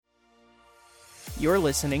You're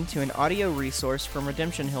listening to an audio resource from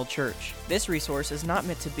Redemption Hill Church. This resource is not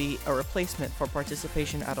meant to be a replacement for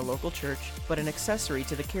participation at a local church, but an accessory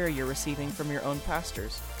to the care you're receiving from your own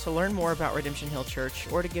pastors. To learn more about Redemption Hill Church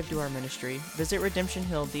or to give to our ministry, visit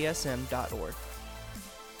redemptionhilldsm.org.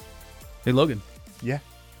 Hey, Logan. Yeah.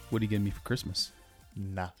 What are you getting me for Christmas?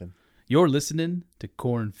 Nothing. You're listening to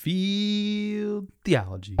Cornfield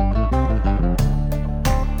Theology.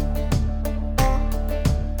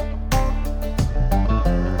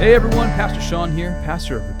 Hey everyone, Pastor Sean here,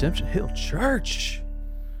 pastor of Redemption Hill Church,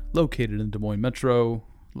 located in Des Moines Metro,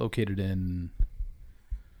 located in...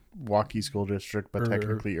 Waukee School District, but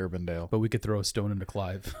technically Urbandale. But we could throw a stone into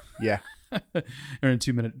Clive. Yeah. Or in a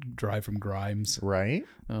 2-minute drive from Grimes. Right?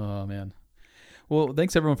 Oh, man. Well,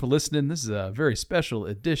 thanks everyone for listening. This is a very special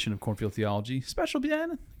edition of Cornfield Theology. Special,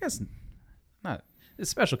 man? I guess not. It's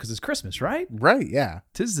special because it's Christmas, right? Right, yeah.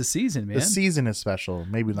 'Tis the season, man. The season is special.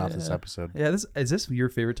 Maybe not this episode. Yeah, is this your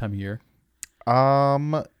favorite time of year?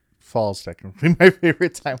 Fall's technically my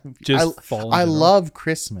favorite time of year. Just fall in I general? love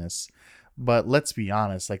Christmas, but let's be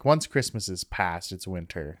honest. Like, once Christmas is past, it's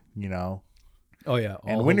winter, you know? Oh, yeah.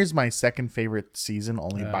 And winter's my second favorite season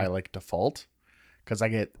only by, like, default. Because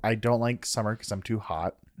I don't like summer because I'm too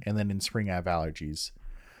hot. And then in spring, I have allergies.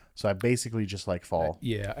 So I basically just like fall.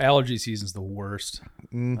 Yeah, allergy season's the worst.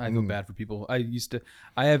 Mm-hmm. I feel bad for people. I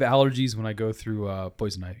have allergies when I go through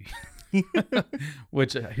poison ivy.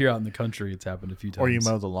 Which here out in the country, it's happened a few times. Or you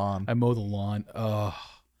mow the lawn. I mow the lawn. I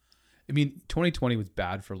mean, 2020 was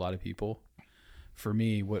bad for a lot of people. For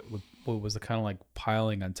me, what was the kind of like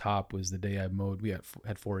piling on top was the day I mowed. We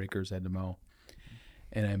had 4 acres I had to mow.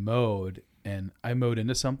 And I mowed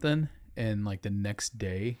into something. And like the next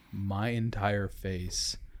day, my entire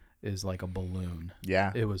face is like a balloon.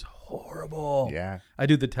 Yeah. It was horrible. Yeah. I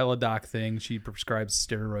do the Teladoc thing. She prescribes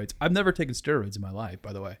steroids. I've never taken steroids in my life,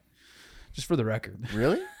 by the way. Just for the record.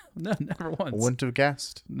 Really? No, never once. Wouldn't have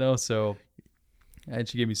guessed. No, so and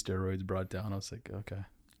she gave me steroids, brought down. I was like, okay.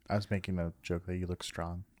 I was making a joke that you look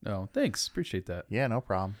strong. Oh, thanks. Appreciate that. Yeah, no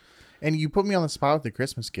problem. And you put me on the spot with the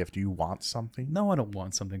Christmas gift. Do you want something? No, I don't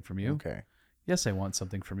want something from you. Okay. Yes, I want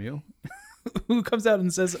something from you. Who comes out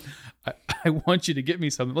and says, I want you to get me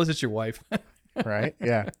something? Unless it's your wife. Right?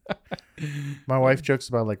 Yeah. My wife jokes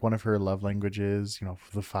about like one of her love languages, you know,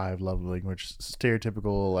 the 5 love language,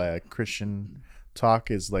 stereotypical Christian talk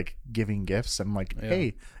is like giving gifts. I'm like,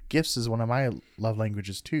 hey, gifts is one of my love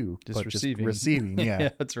languages too. Just receiving. Just receiving. Yeah. Yeah,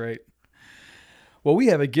 that's right. Well, we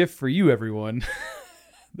have a gift for you, everyone.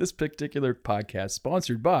 This particular podcast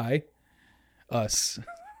sponsored by us.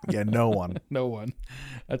 Yeah, no one. No one.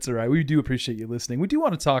 That's all right. We do appreciate you listening. We do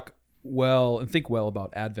want to talk well and think well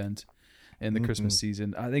about Advent and the Christmas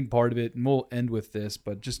season. I think part of it, and we'll end with this,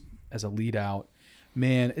 but just as a lead out,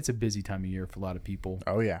 man, it's a busy time of year for a lot of people.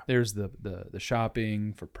 Oh, yeah. There's the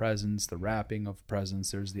shopping for presents, the wrapping of presents.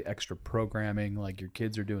 There's the extra programming, like your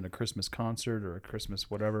kids are doing a Christmas concert or a Christmas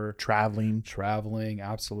whatever. Traveling,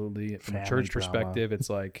 absolutely. From family a church drama. perspective, it's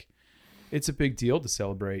like, it's a big deal to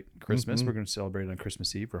celebrate Christmas. We're going to celebrate on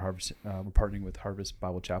Christmas Eve for Harvest. We're partnering with Harvest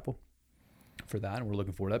Bible Chapel for that, and we're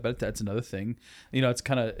looking forward to that. But that's another thing. You know,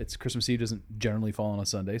 it's Christmas Eve doesn't generally fall on a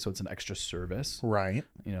Sunday, so it's an extra service. right?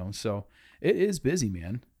 You know, so it is busy,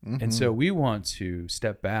 man. And so we want to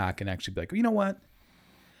step back and actually be like, you know what?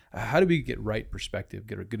 How do we get right perspective,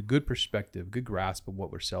 get a good perspective, good grasp of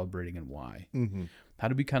what we're celebrating and why? How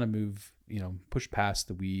do we kind of move, push past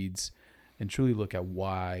the weeds and truly look at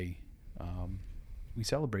why we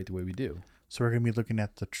celebrate the way we do? So we're going to be looking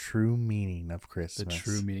at the true meaning of Christmas. The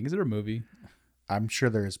true meaning. Is it a movie? I'm sure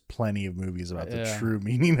there's plenty of movies about the true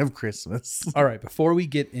meaning of Christmas. All right. Before we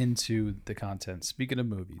get into the content, speaking of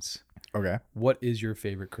movies, Okay. what is your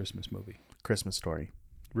favorite Christmas movie? Christmas Story.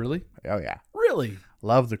 Really? Oh, yeah. Really?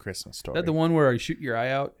 Love the Christmas Story. Is that the one where I shoot your eye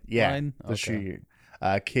out? Yeah. Line? The shoot.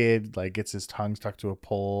 Kid like gets his tongue stuck to a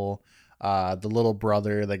pole. The little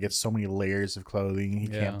brother that gets so many layers of clothing he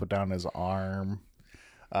can't put down his arm.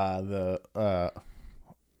 What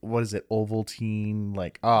is it? Ovaltine.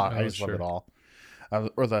 Like, I just love it all.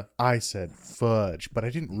 I said fudge, but I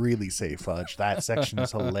didn't really say fudge. That section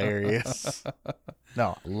is hilarious.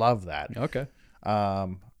 No, love that. Okay.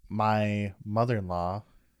 My mother-in-law,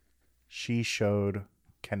 she showed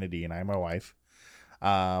Kennedy and I, my wife,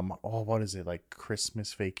 what is it, like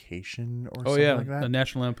Christmas Vacation or something like that? The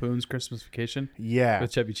National Lampoon's Christmas Vacation. Yeah.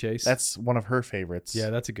 With Chevy Chase. That's one of her favorites.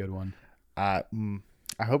 Yeah, that's a good one. I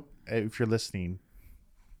hope if you're listening,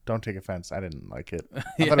 don't take offense. I didn't like it.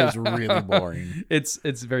 I thought it was really boring. It's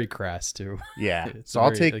very crass too. Yeah. It's So I'll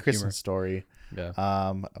very, take like, Christmas humor. Story.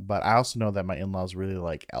 Yeah. But I also know that my in-laws really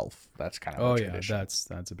like Elf. That's kind of a tradition.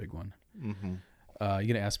 That's a big one. You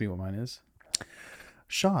gonna ask me what mine is?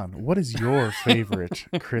 Sean, what is your favorite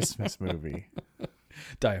Christmas movie?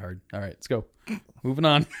 Die Hard. All right, let's go. Moving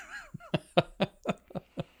on.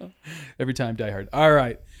 Every time Die Hard. All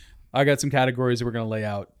right. I got some categories that we're going to lay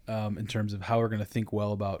out in terms of how we're going to think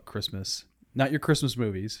well about Christmas. Not your Christmas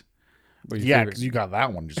movies. Yeah, because you got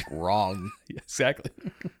that one just wrong. Yeah, exactly.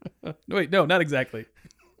 Wait, no, not exactly.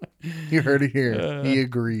 You heard it here. He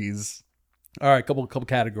agrees. All right, couple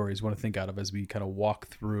categories we want to think out of as we kind of walk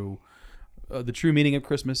through the true meaning of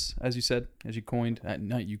Christmas, as you said, as you coined.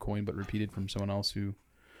 Not you coined, but repeated from someone else who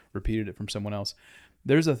repeated it from someone else.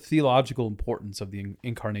 There's a theological importance of the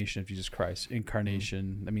incarnation of Jesus Christ.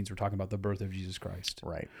 Incarnation, that means we're talking about the birth of Jesus Christ.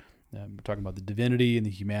 Right. We're talking about the divinity and the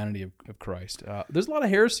humanity of Christ. There's a lot of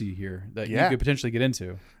heresy here that you could potentially get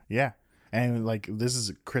into. Yeah. And like, this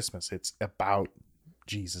is Christmas. It's about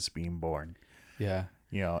Jesus being born. Yeah.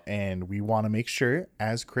 You know, and we want to make sure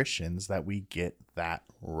as Christians that we get that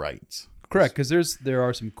right. Correct. Because there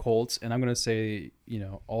are some cults, and I'm going to say,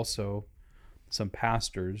 also some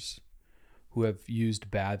pastors who have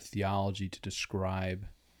used bad theology to describe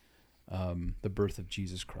the birth of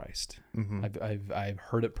Jesus Christ. Mm-hmm. I've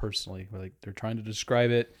heard it personally. Where like they're trying to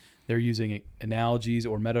describe it, they're using analogies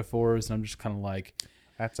or metaphors, and I'm just kind of like,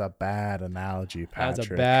 that's a bad analogy, Patrick.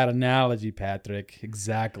 That's a bad analogy, Patrick.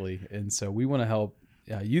 Exactly. And so we want to help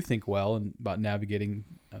you think well and about navigating.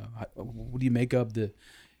 What do you make of the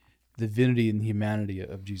divinity and humanity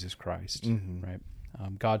of Jesus Christ? Mm-hmm.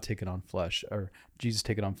 Right. God taken on flesh, or Jesus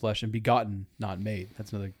taken on flesh, and begotten, not made.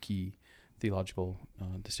 That's another key theological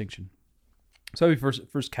distinction. So that'd be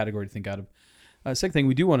first category to think out of. Second thing,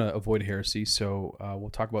 we do want to avoid heresy, so we'll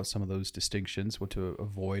talk about some of those distinctions, what to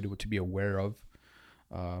avoid, what to be aware of,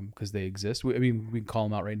 because they exist. We can call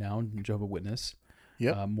them out right now. Jehovah's Witness,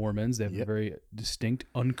 Mormons, they have a very distinct,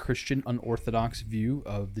 unchristian, unorthodox view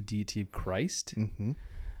of the deity of Christ. Mm-hmm.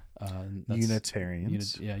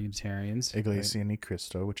 Unitarians. Unitarians. Iglesia Ni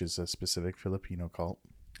Cristo, which is a specific Filipino cult.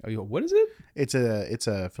 Oh, what is it? It's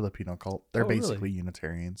a Filipino cult. They're basically really?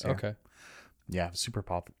 Unitarians. Yeah. Okay. Yeah, super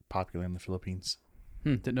popular in the Philippines.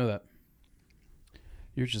 Didn't know that.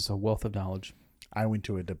 You're just a wealth of knowledge. I went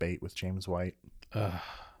to a debate with James White.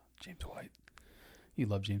 James White. You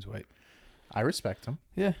love James White. I respect him.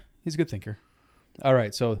 Yeah, he's a good thinker. All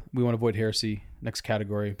right, so we want to avoid heresy. Next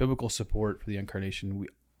category, biblical support for the incarnation. We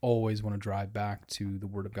always want to drive back to the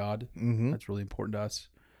Word of God. Mm-hmm. That's really important to us.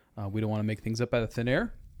 We don't want to make things up out of thin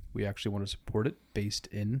air. We actually want to support it based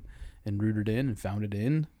in and rooted in and founded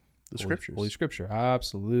in the Scriptures. Holy Scripture.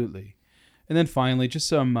 Absolutely. And then finally, just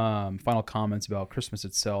some final comments about Christmas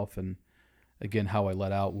itself. And again, how I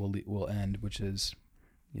let out will end, which is,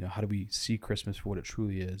 how do we see Christmas for what it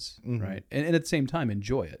truly is, mm-hmm. right? And at the same time,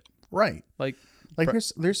 enjoy it. Right. Like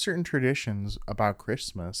there's certain traditions about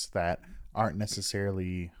Christmas that aren't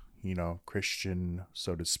necessarily, Christian,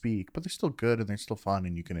 so to speak, but they're still good and they're still fun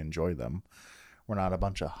and you can enjoy them. We're not a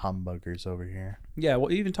bunch of humbuggers over here. Yeah,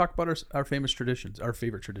 we'll even talk about our famous traditions, our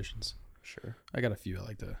favorite traditions. Sure. I got a few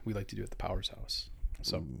we like to do at the Powers House.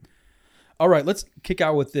 So, all right, let's kick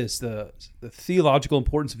out with this, the theological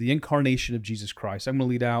importance of the incarnation of Jesus Christ. I'm going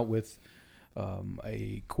to lead out with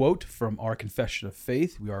a quote from our Confession of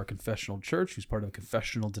Faith. We are a confessional church who's part of a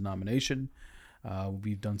confessional denomination.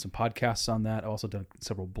 We've done some podcasts on that. I've also done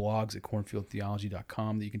several blogs at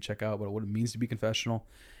cornfieldtheology.com that you can check out about what it means to be confessional.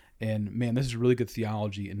 And man, this is really good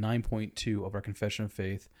theology in 9.2 of our Confession of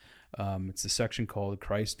Faith. It's the section called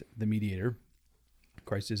Christ the Mediator.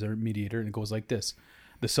 Christ is our mediator, and it goes like this.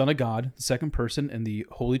 The Son of God, the second person in the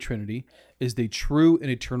Holy Trinity, is the true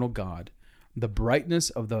and eternal God, the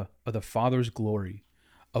brightness of the Father's glory,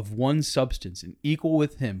 of one substance and equal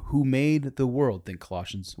with him who made the world, think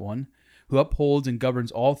Colossians 1, who upholds and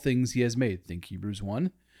governs all things he has made, think Hebrews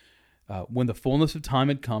 1. When the fullness of time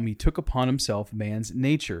had come, he took upon himself man's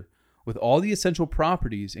nature, with all the essential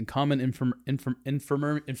properties and common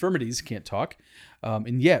infirmities, can't talk,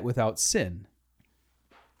 and yet without sin.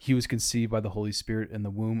 He was conceived by the Holy Spirit in the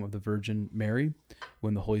womb of the Virgin Mary,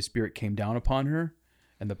 when the Holy Spirit came down upon her,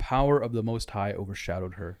 and the power of the Most High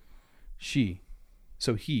overshadowed her. He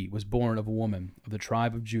was born of a woman of the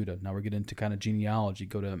tribe of Judah. Now we're getting into kind of genealogy.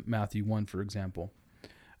 Go to Matthew 1, for example.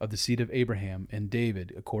 Of the seed of Abraham and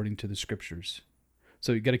David, according to the Scriptures.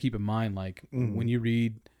 So you got to keep in mind, when you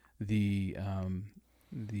read the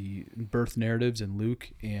birth narratives in Luke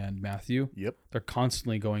and Matthew, they're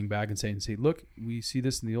constantly going back and saying, look, we see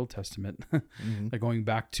this in the Old Testament. Mm-hmm. They're going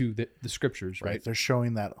back to the Scriptures, right? They're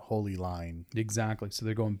showing that holy line. Exactly. So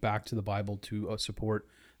they're going back to the Bible to support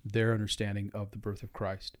their understanding of the birth of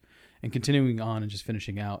Christ. And continuing on and just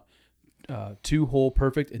finishing out, two whole,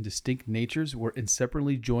 perfect, and distinct natures were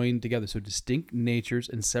inseparably joined together. So distinct natures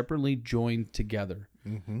inseparably joined together.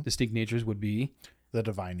 distinct natures would be the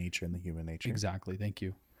divine nature and the human nature. exactly. Thank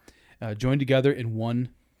you. Joined together in one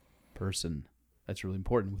person. That's really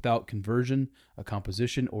important. Without conversion, a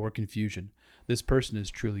composition, or confusion. This person is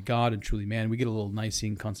truly God and truly man. We get a little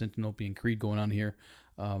Nicene Constantinopian Creed going on here.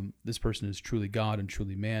 This person is truly God and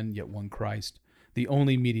truly man, yet one Christ, the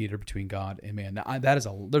only mediator between God and man. Now, there's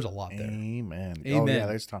a lot there. Amen. Amen. Oh yeah,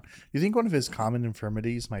 there's ton. You think one of his common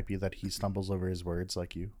infirmities might be that he stumbles over his words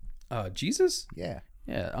like you? Jesus? Yeah.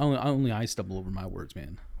 Yeah, only I stumble over my words,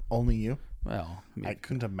 man. Only you? Well, I mean, I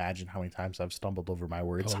couldn't imagine how many times I've stumbled over my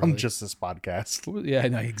words really? on just this podcast. yeah,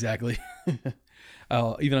 no, exactly.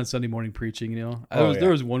 Even on Sunday morning preaching, there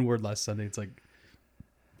was one word last Sunday. It's like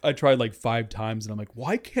I tried like 5 times, and I'm like,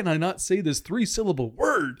 why can't I not say this 3-syllable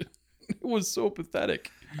word? It was so pathetic.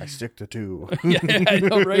 I stick to 2. Yeah, I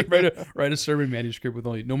know, right? Write a sermon manuscript with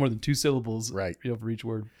only no more than 2 syllables, Right? For each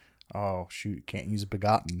word. Oh shoot, can't use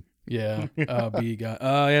begotten. Yeah,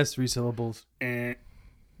 yes, 3 syllables.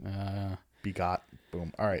 Begot.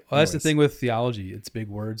 Boom. All right. Well, that's the thing with theology. It's big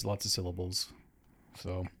words, lots of syllables.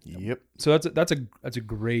 So Yep. So that's a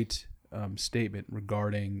great statement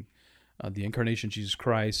regarding the incarnation of Jesus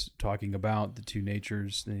Christ, talking about the 2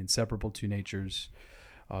 natures, the inseparable 2 natures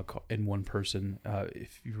in one person.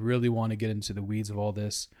 If you really want to get into the weeds of all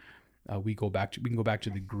this, we can go back to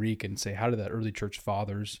the Greek and say, how did the early church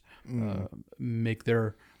fathers make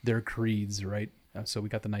their creeds, right? So we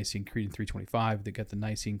got the Nicene Creed in 325. They got the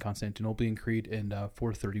Nicene Constantinopian Creed in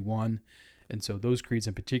 431. And so those creeds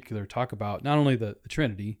in particular talk about not only the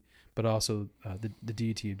Trinity, but also the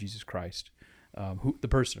deity of Jesus Christ, the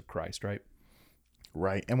person of Christ, right?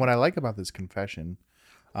 Right. And what I like about this confession,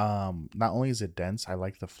 not only is it dense, I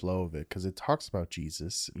like the flow of it because it talks about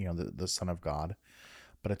Jesus, the Son of God,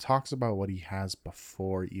 but it talks about what he has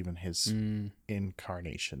before even his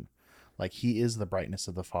incarnation. Like he is the brightness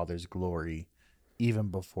of the Father's glory even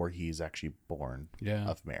before he's actually born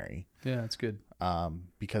of Mary. Yeah, that's good.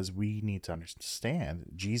 Because we need to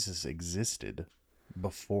understand Jesus existed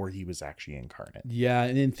before he was actually incarnate. Yeah,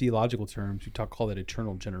 and in theological terms, we call that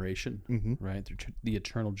eternal generation, right? The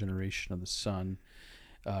eternal generation of the Son.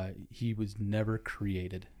 He was never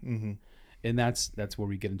created. And that's where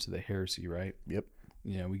we get into the heresy, right? Yep.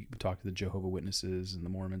 We talk to the Jehovah Witnesses and the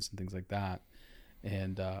Mormons and things like that.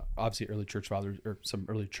 And obviously early church fathers or some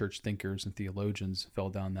early church thinkers and theologians fell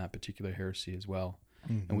down that particular heresy as well.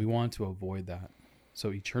 And we want to avoid that.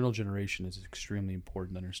 So eternal generation is extremely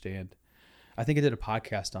important to understand. I think I did a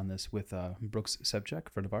podcast on this with Brooks Sebchak,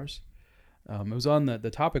 a friend of ours. It was on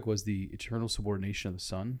the topic was the eternal subordination of the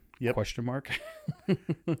Son, ?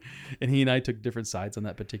 And he and I took different sides on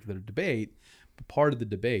that particular debate. But part of the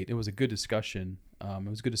debate, it was a good discussion. It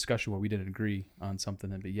was a good discussion where we didn't agree on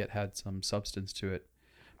something, but yet had some substance to it.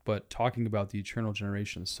 But talking about the eternal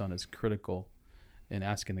generation of the Son is critical in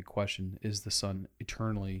asking the question, is the Son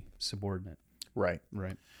eternally subordinate? Right.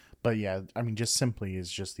 Right. But yeah, I mean, just simply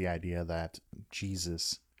is just the idea that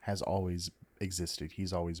Jesus has always existed.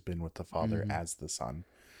 He's always been with the Father as the Son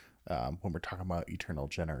when we're talking about eternal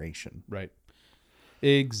generation. Right.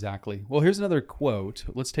 Exactly. Well, here's another quote.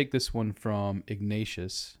 Let's take this one from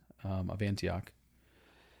Ignatius of Antioch.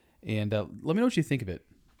 And let me know what you think of it.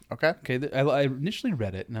 Okay. I initially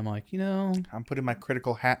read it, and I'm like, I'm putting my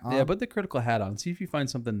critical hat on. Yeah, put the critical hat on. See if you find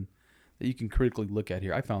something that you can critically look at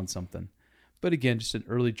here. I found something. But again, just an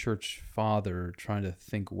early church father trying to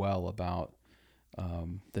think well about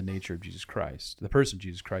the nature of Jesus Christ, the person of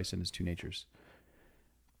Jesus Christ and his 2 natures.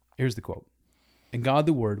 Here's the quote. And God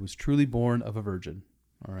the Word was truly born of a virgin.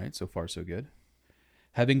 All right, so far so good.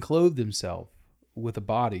 Having clothed himself with a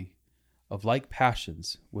body of like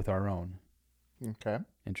passions with our own. Okay.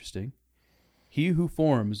 Interesting. He who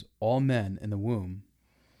forms all men in the womb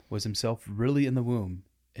was himself really in the womb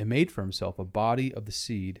and made for himself a body of the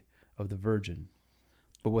seed of the virgin,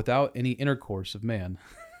 but without any intercourse of man.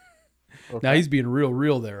 Okay. Now he's being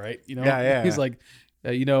real there, right? Yeah. He's like,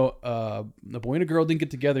 the boy and a girl didn't get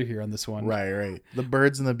together here on this one. Right. The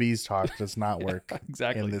birds and the bees talk does not work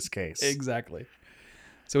exactly in this case. Exactly.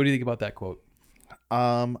 So what do you think about that quote?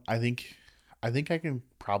 I think I can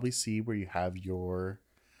probably see where you have your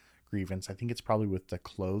grievance. I think it's probably with the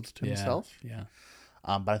clothed himself. Yeah.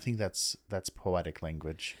 But I think that's poetic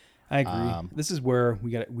language. I agree. This is where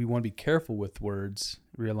we want to be careful with words,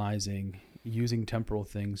 realizing using temporal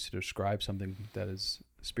things to describe something that is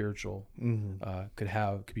spiritual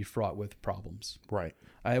could be fraught with problems. Right.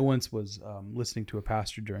 I once was listening to a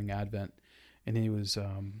pastor during Advent, and he was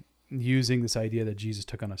using this idea that Jesus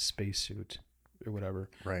took on a spacesuit or whatever.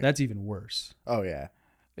 Right. That's even worse. Oh yeah.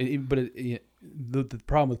 The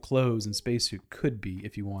problem with clothes and spacesuit could be,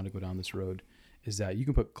 if you want to go down this road, is that you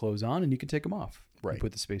can put clothes on and you can take them off. Right. You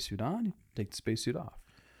put the spacesuit on, you take the spacesuit off.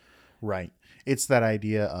 Right. It's that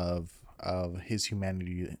idea of his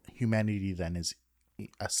humanity then is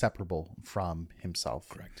separable from himself.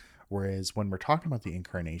 Correct. Whereas when we're talking about the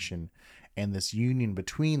incarnation and this union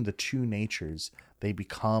between the two natures, they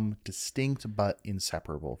become distinct but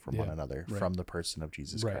inseparable from one another, from the person of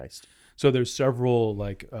Jesus Christ. So there's several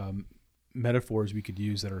metaphors we could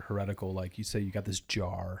use that are heretical. Like you say, you got this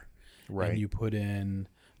jar, and you put in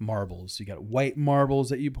marbles. You got white marbles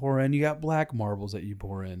that you pour in. You got black marbles that you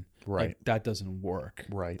pour in. Right. Like, that doesn't work.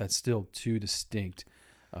 Right. That's still two distinct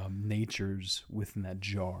natures within that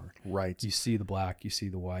jar. Right. You see the black, you see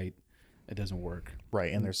the white. It doesn't work.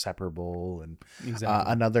 Right. And they're separable. And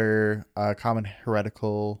exactly. Another common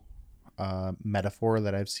heretical metaphor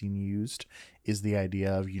that I've seen used is the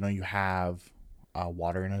idea of, you have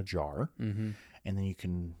water in a jar, and then you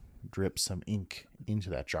can drip some ink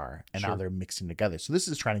into that jar, and now they're mixing together. So this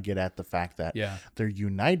is trying to get at the fact that they're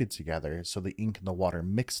united together, so the ink and the water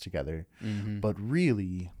mix together. But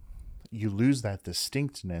really, you lose that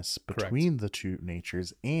distinctness between the two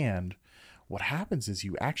natures, and what happens is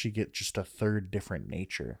you actually get just a third different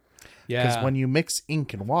nature. Because when you mix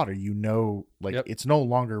ink and water, it's no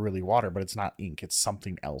longer really water, but it's not ink. It's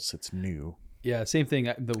something else. It's new. Yeah, same thing.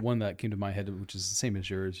 The one that came to my head, which is the same as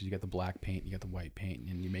yours, you got the black paint, you got the white paint,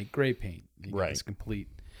 and you make gray paint. You got this complete.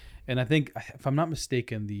 And I think, if I'm not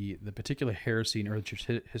mistaken, the particular heresy in early church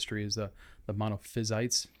history is the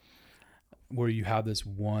Monophysites, where you have this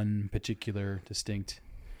one particular distinct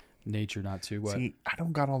nature, not two. What? See, I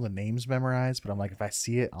don't got all the names memorized, but I'm like, if I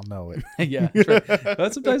see it, I'll know it. Yeah, right.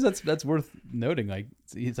 But sometimes that's worth noting. Like,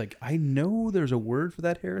 it's like, I know there's a word for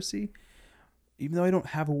that heresy. Even though I don't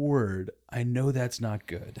have a word, I know that's not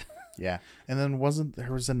good. Yeah. And then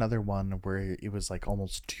there was another one where it was like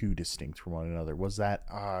almost too distinct from one another. Was that,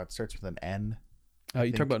 it starts with an N?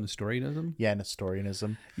 You talk about Nestorianism? Yeah,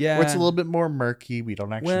 Nestorianism. Yeah. Where it's a little bit more murky. We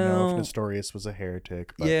don't actually know if Nestorius was a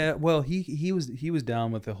heretic. But... Yeah, well, he was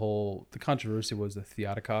down with the controversy was the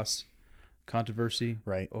Theotokos controversy.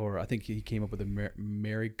 Right. Or I think he came up with a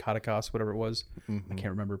Mary Katakos, whatever it was. I can't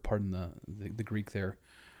remember, pardon the Greek there.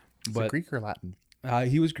 Is it Greek or Latin?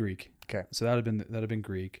 He was Greek. Okay. So that'd have been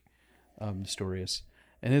Greek, Nestorius.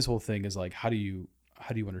 And his whole thing is like, how do you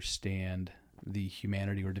understand the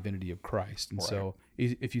humanity or divinity of Christ? And so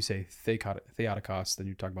if you say Theotokos, then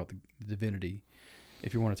you talk about the divinity.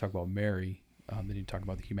 If you want to talk about Mary, then you talk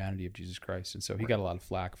about the humanity of Jesus Christ. And so he got a lot of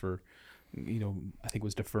flack for, I think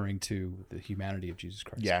was deferring to the humanity of Jesus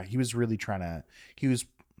Christ. Yeah, he was really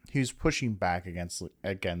he was pushing back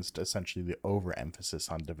against essentially the overemphasis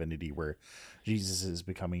on divinity, where Jesus is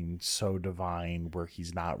becoming so divine where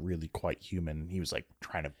he's not really quite human. He was like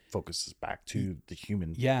trying to focus us back to the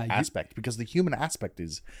human aspect, because the human aspect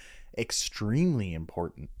is extremely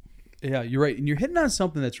important. Yeah, you're right. And you're hitting on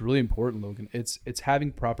something that's really important, Logan. It's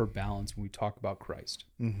having proper balance when we talk about Christ.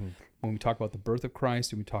 When we talk about the birth of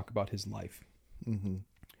Christ and we talk about his life.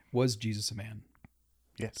 Was Jesus a man?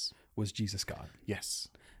 Yes. Was Jesus God? Yes.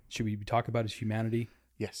 Should we be talking about his humanity?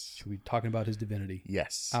 Yes. Should we be talking about his divinity?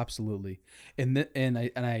 Yes. Absolutely. And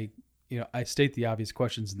I state the obvious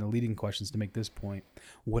questions and the leading questions to make this point.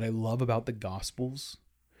 What I love about the Gospels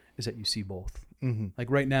is that you see both.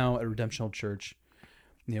 Like right now at Redemptional Church,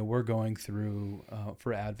 we're going through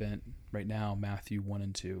for Advent right now Matthew 1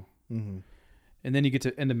 and 2. And then you get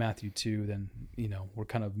to end of Matthew 2, then we're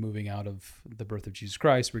kind of moving out of the birth of Jesus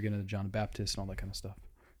Christ. We're getting to John the Baptist and all that kind of stuff.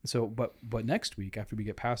 So, but next week, after we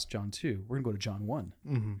get past John 2, we're gonna go to John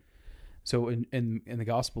 1. So in the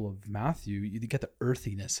Gospel of Matthew, you get the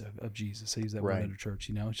earthiness of Jesus. I use that word at a church.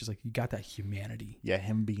 It's just like you got that humanity. Yeah,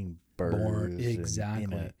 him being born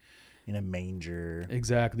exactly in a manger.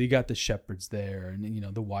 Exactly. You got the shepherds there,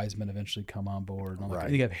 and the wise men eventually come on board. And all that.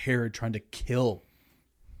 And you have Herod trying to kill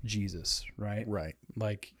Jesus. Right. Right.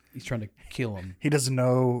 Like. He's trying to kill him. He doesn't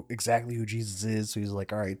know exactly who Jesus is, so he's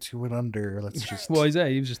like, all right, 2 and under, let's just... Well,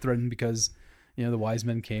 he was just threatened because, the wise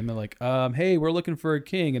men came and like, hey, we're looking for a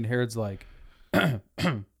king. And Herod's like...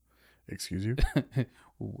 Excuse you?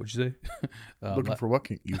 What'd you say? Looking for what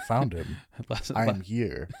king? You found him. I'm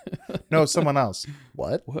here. No, someone else.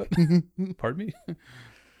 What? Pardon me?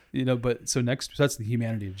 But so that's the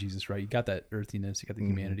humanity of Jesus, right? You got that earthiness, you got the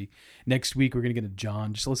humanity. Next week, we're going to get to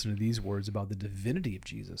John. Just listen to these words about the divinity of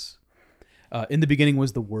Jesus. In the beginning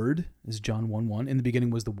was the Word, is John 1:1. In the beginning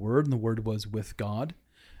was the Word, and the Word was with God,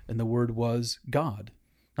 and the Word was God.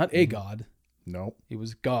 Not a God. No. He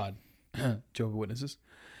was God. Jehovah's Witnesses.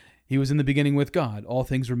 He was in the beginning with God. All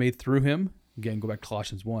things were made through him. Again, go back to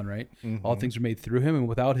Colossians 1, right? All things were made through him, and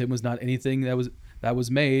without him was not anything that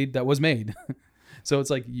was made. So it's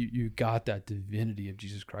like you got that divinity of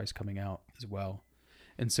Jesus Christ coming out as well.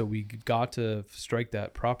 And so we got to strike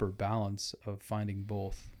that proper balance of finding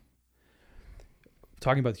both.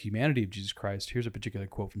 Talking about the humanity of Jesus Christ, here's a particular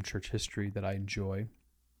quote from church history that I enjoy.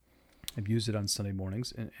 I've used it on Sunday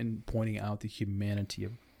mornings and pointing out the humanity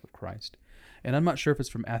of Christ. And I'm not sure if it's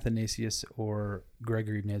from Athanasius or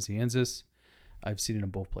Gregory Nazianzus. I've seen it in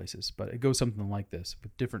both places, but it goes something like this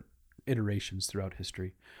with different iterations throughout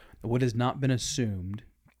history. What has not been assumed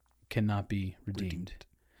cannot be redeemed.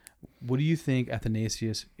 What do you think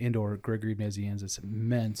Athanasius and or Gregory Nazianzus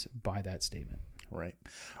meant by that statement? Right.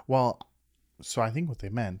 Well, so I think what they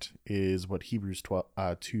meant is what Hebrews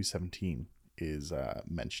 2:17 is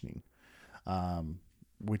mentioning,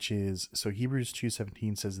 which is, so Hebrews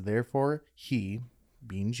 2:17 says, therefore he,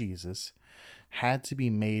 being Jesus, had to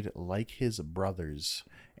be made like his brothers.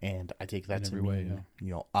 And I take that to mean,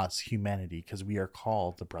 us, humanity, because we are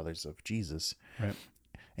called the brothers of Jesus. Right.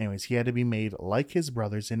 Anyways, he had to be made like his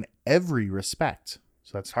brothers in every respect.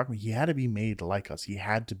 So that's talking, he had to be made like us. He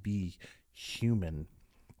had to be human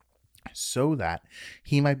so that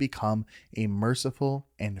he might become a merciful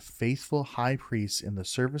and faithful high priest in the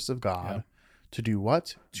service of God. To do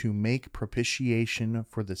what? To make propitiation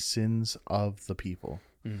for the sins of the people.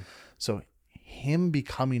 So him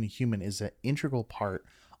becoming a human is an integral part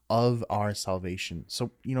of our salvation.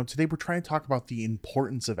 So, today we're trying to talk about the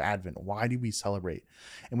importance of Advent. Why do we celebrate?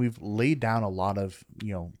 And we've laid down a lot of,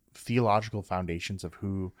 theological foundations of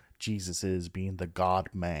who Jesus is, being the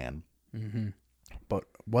God-man. Mm-hmm. But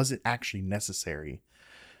was it actually necessary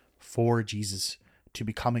for Jesus to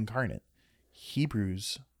become incarnate?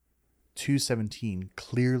 Hebrews 2:17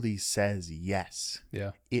 clearly says yes.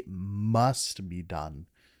 Yeah. It must be done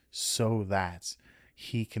so that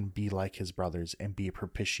he can be like his brothers and be a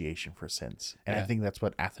propitiation for sins. And I think that's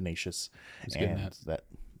what Athanasius and that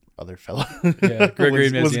other fellow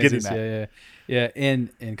Gregory was getting at. Yeah. And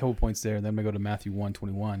a couple points there. And then I'm going to go to Matthew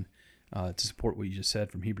 1:21 to support what you just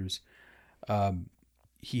said from Hebrews.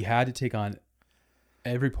 He had to take on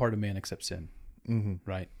every part of man except sin. Mm-hmm.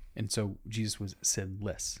 Right. And so Jesus was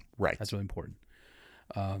sinless. Right. That's really important.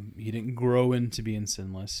 He didn't grow into being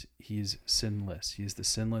sinless. He is sinless. He is the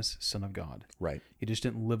sinless Son of God. Right. He just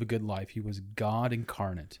didn't live a good life. He was God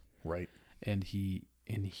incarnate. Right. And he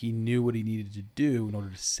knew what he needed to do in order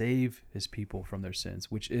to save his people from their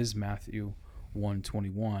sins, which is Matthew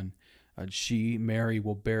 1:21. She, Mary,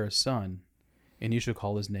 will bear a son, and you shall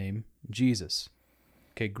call his name Jesus.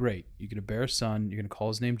 Okay, great. You're going to bear a son. You're going to call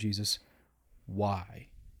his name Jesus. Why?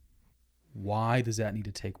 Why does that need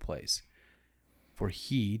to take place? For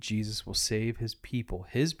he, Jesus, will save his people.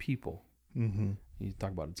 Mm-hmm. You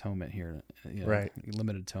talk about atonement here, right?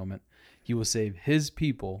 Limited atonement. He will save his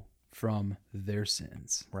people from their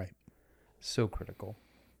sins. Right. So critical.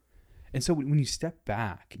 And so when you step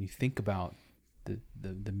back and you think about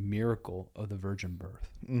the miracle of the virgin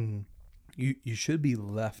birth, mm-hmm. you should be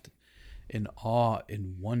left in awe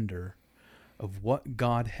and wonder of what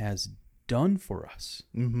God has done for us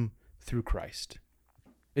mm-hmm. through Christ.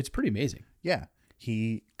 It's pretty amazing. Yeah.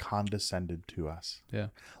 He condescended to us. Yeah.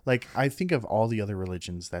 Like, I think of all the other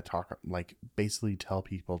religions that talk, like, basically tell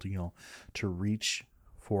people to, to reach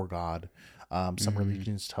for God. Some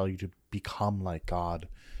religions tell you to become like God.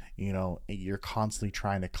 You're constantly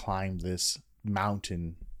trying to climb this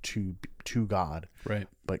mountain to God. Right.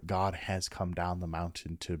 But God has come down the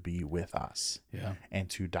mountain to be with us. Yeah. And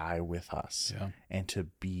to die with us. Yeah. And to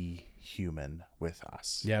be human with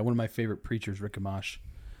us. Yeah. One of my favorite preachers, Rick Amash,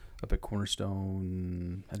 up at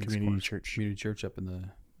Cornerstone, I think Community Church up in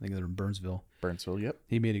I think they're in Burnsville. Yep.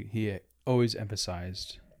 He always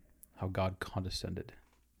emphasized how God condescended.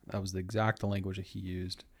 That was the exact language that he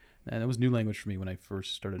used. And it was new language for me when I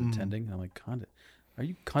first started attending. I'm like, are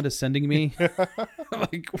you condescending me?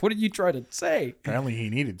 Like, what did you try to say? Apparently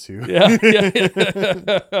he needed to.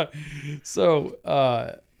 Yeah. So,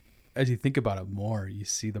 as you think about it more, you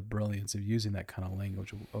see the brilliance of using that kind of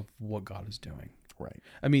language of what God is doing. Right.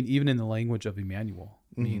 I mean, even in the language of Emmanuel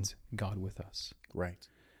means God with us. Right.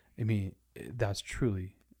 I mean, that's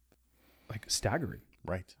truly like staggering.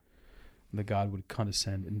 Right. That God would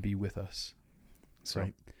condescend and be with us. So.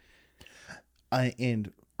 Right.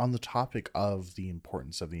 And on the topic of the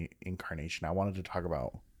importance of the incarnation, I wanted to talk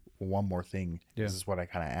about one more thing. Yeah. This is what I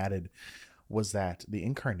kind of added, was that the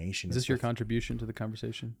incarnation. Is this your contribution to the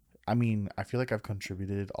conversation? I mean, I feel like I've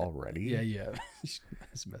contributed already. Yeah. Just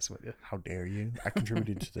messing with you. How dare you? I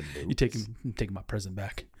contributed to the notes. You taking my present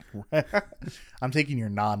back. I'm taking your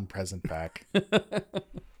non-present back.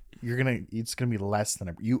 It's gonna be less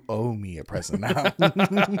than you owe me a present now.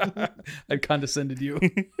 I condescended you.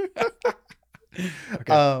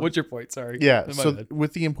 Okay. What's your point? Sorry. Yeah. My So bad.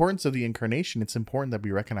 with the importance of the incarnation, it's important that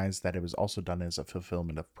we recognize that it was also done as a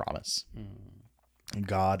fulfillment of promise. And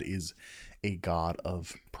God is a God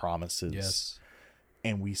of promises. Yes.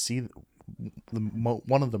 And we see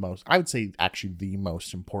one of the most, I would say actually the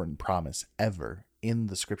most important promise ever in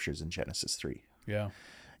the scriptures in Genesis 3. Yeah.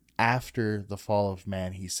 After the fall of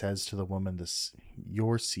man, he says to the woman,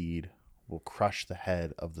 your seed will crush the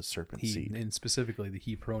head of the serpent He, seed. and specifically the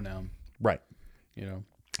he pronoun, Right. you know,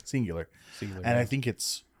 Singular. singular. And yeah. I think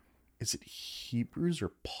is it Hebrews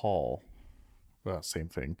or Paul? Well, same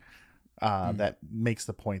thing. That makes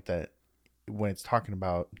the point that when it's talking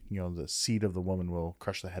about, the seed of the woman will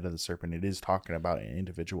crush the head of the serpent, it is talking about an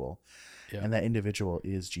individual. Yeah. And that individual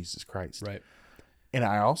is Jesus Christ. Right. And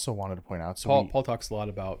I also wanted to point out, Paul talks a lot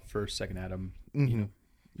about first, second Adam. You know,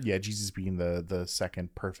 yeah, Jesus being the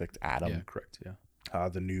second perfect Adam. yeah, correct. Yeah.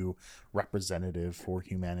 The new representative for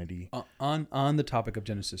humanity. On the topic of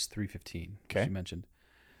Genesis 3:15, Okay. which you mentioned,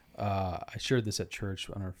 I shared this at church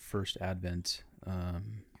on our first Advent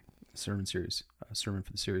sermon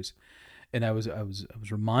for the series, and I was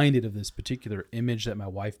reminded of this particular image that my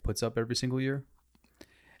wife puts up every single year,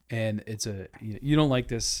 and it's you don't like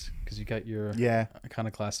this because you got your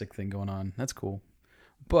iconoclastic thing going on. That's cool,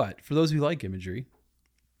 but for those who like imagery,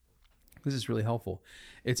 this is really helpful.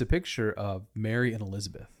 It's a picture of Mary and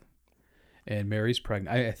Elizabeth. And Mary's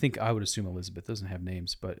pregnant. I think I would assume Elizabeth doesn't have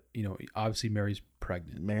names, but obviously Mary's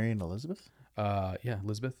pregnant. Mary and Elizabeth? Yeah,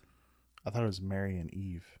 Elizabeth. I thought it was Mary and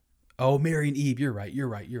Eve. Oh, Mary and Eve. You're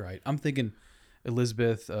right. I'm thinking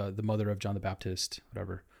Elizabeth, the mother of John the Baptist,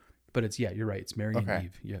 whatever. But you're right. It's Mary and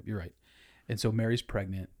Eve. Yeah, you're right. And so Mary's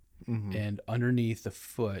pregnant, and underneath the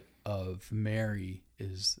foot of Mary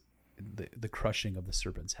is the crushing of the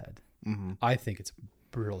serpent's head. I think it's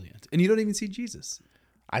brilliant. And you don't even see Jesus.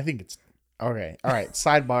 I think it's okay. All right.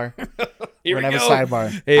 Sidebar. Here We're we gonna go. have a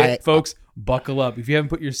sidebar. Hey, folks, buckle up. If you haven't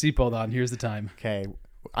put your seatbelt on, here's the time. Okay.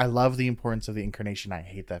 I love the importance of the incarnation. I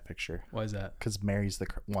hate that picture Why is that? because Mary's the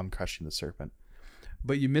one crushing the serpent.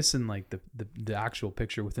 But you're missing like the actual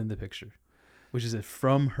picture within the picture, which is that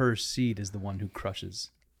from her seed is the one who crushes.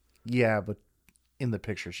 Yeah, but in the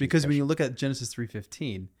picture, she's Because when crushing. you look at Genesis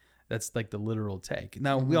 3:15, that's like the literal take.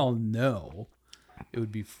 Now we all know it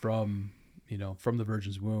would be from the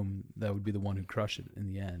virgin's womb. That would be the one who crushed it in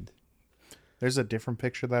the end. There's a different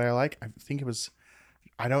picture that I like. I think it was,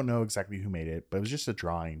 I don't know exactly who made it, but it was just a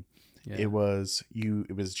drawing. Yeah. It was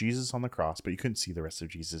Jesus on the cross, but you couldn't see the rest of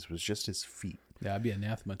Jesus. It was just his feet. Yeah, I'd be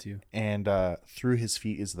anathema to you. And through his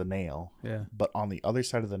feet is the nail. Yeah. But on the other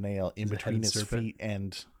side of the nail, in Is the between headed his serpent? feet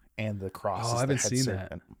and the cross, Oh, is I haven't the head seen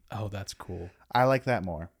serpent. that. Oh, that's cool. I like that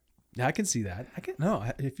more. Yeah, I can see that.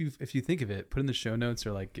 If you think of it, put in the show notes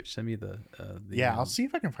or like send me the Yeah, I'll see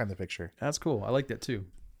if I can find the picture. That's cool. I like that too.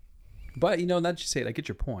 But not that you say it, I get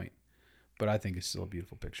your point. But I think it's still a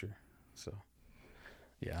beautiful picture. So,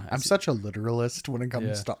 yeah. I'm such a literalist when it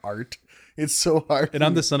comes to art. It's so hard. And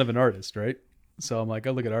I'm the son of an artist, right? So I'm like, I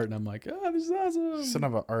look at art and I'm like, oh, this is awesome. son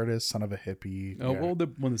of an artist, son of a hippie. Oh, yeah. well, they're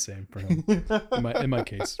one the same for him. in my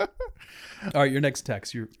case. All right, your next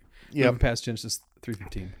text. You're moving past Genesis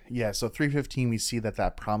 3:15. Yeah, so 3:15 we see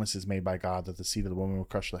that promise is made by God that the seed of the woman will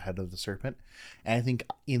crush the head of the serpent. And I think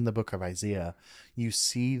in the book of Isaiah, you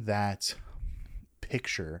see that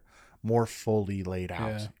picture more fully laid out.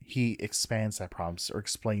 Yeah. He expands that promise or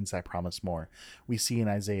explains that promise more. We see in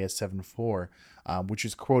Isaiah 7:4, which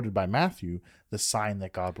is quoted by Matthew, the sign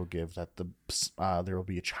that God will give, that there will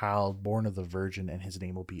be a child born of the virgin and his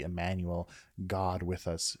name will be Emmanuel, God with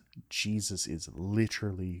us. Jesus is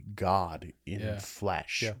literally God in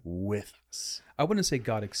flesh with us. I wouldn't say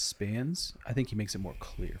God expands. I think he makes it more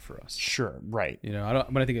clear for us. Sure, right. When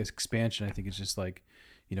I think it's expansion, I think it's just like,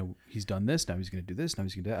 he's done this, now he's going to do this, now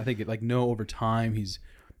he's going to do that. I think over time he's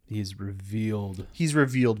revealed. He's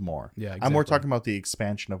revealed more. Yeah, exactly. I'm more talking about the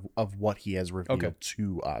expansion of what he has revealed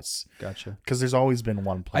to us. Gotcha. Because there's always been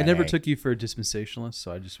one plan. I never took you for a dispensationalist,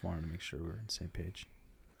 so I just wanted to make sure we were on the same page.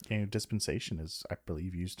 Dispensation is, I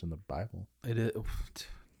believe, used in the Bible. It is.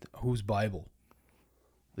 Whose Bible?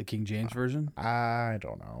 The King James Version? I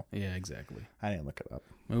don't know. Yeah, exactly. I didn't look it up.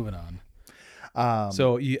 Moving on.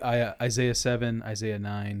 So Isaiah 7, Isaiah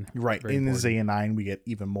 9. Right. Very In important. Isaiah 9, we get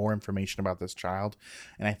even more information about this child.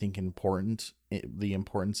 And I think the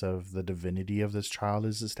importance of the divinity of this child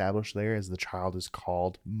is established there, as the child is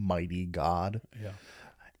called Mighty God. Yeah.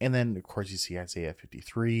 And then, of course, you see Isaiah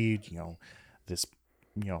 53, this,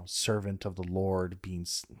 servant of the Lord being,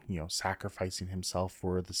 sacrificing himself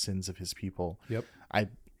for the sins of his people. Yep.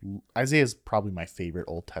 Isaiah is probably my favorite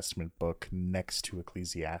Old Testament book next to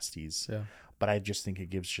Ecclesiastes. Yeah. But I just think it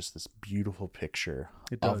gives just this beautiful picture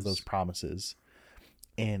It of does. those promises.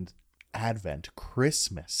 And Advent,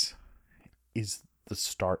 Christmas, is the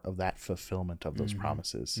start of that fulfillment of those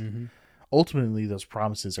promises. Ultimately, those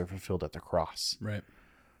promises are fulfilled at the cross. Right.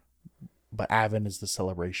 But Advent is the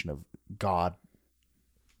celebration of God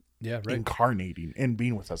incarnating and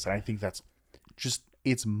being with us. And I think that's just,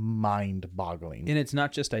 it's mind-boggling. And it's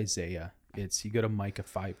not just Isaiah. It's, you go to Micah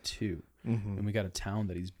 5:2, and we got a town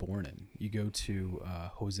that he's born in. You go to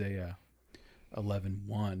Hosea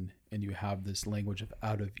 11:1, and you have this language of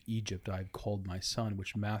out of Egypt I've called my son,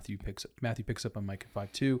 which Matthew picks up on Micah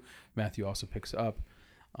 5:2. Matthew also picks up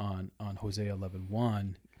on Hosea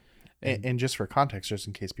 11:1. And just for context, just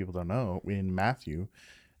in case people don't know, in Matthew,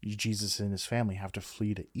 Jesus and his family have to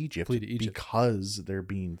flee to Egypt because they're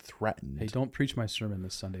being threatened. Hey, don't preach my sermon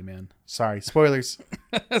this Sunday, man. Sorry, spoilers.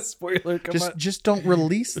 Spoiler, come on. Just don't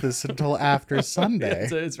release this until after Sunday.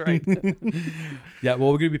 That's right. Yeah,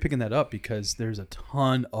 well, we're going to be picking that up because there's a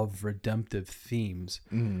ton of redemptive themes.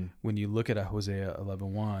 When you look at Hosea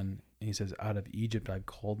 11:1, and he says, out of Egypt I've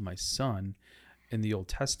called my son. In the Old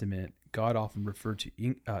Testament, God often referred to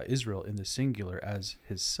Israel in the singular as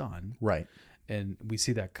his son. Right. And we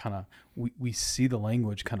see that kind of, we see the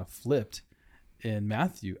language kind of flipped in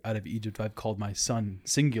Matthew. Out of Egypt I've called my son,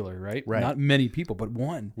 singular, right? Not many people, but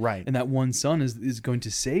one. Right. And that one son is going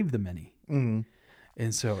to save the many. And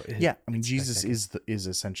so Jesus is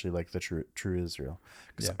essentially like the true Israel.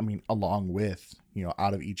 Because along with,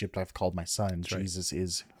 out of Egypt I've called my son, That's Jesus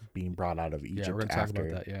is being brought out of Egypt. Yeah, we're going to talk about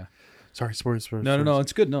that. Yeah. Sorry, spoilers. No,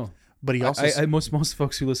 it's good. No. But he also most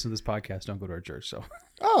folks who listen to this podcast don't go to our church, so.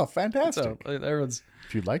 Oh, fantastic! So everyone's,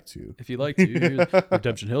 if you'd like to,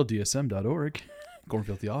 redemptionhilldsm.org,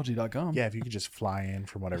 cornfieldtheology.com. Yeah, if you could just fly in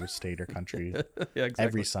from whatever state or country, exactly.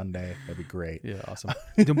 every Sunday, that'd be great. Yeah, awesome.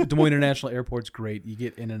 Des Moines International Airport's great. You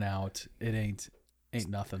get in and out. It ain't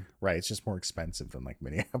nothing. Right. It's just more expensive than like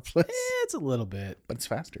Minneapolis. It's a little bit, but it's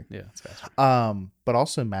faster. Yeah, it's faster. But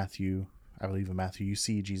also in Matthew, I believe in Matthew, you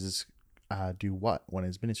see Jesus do what when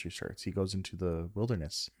his ministry starts? He goes into the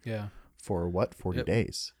wilderness. Yeah. For what? 40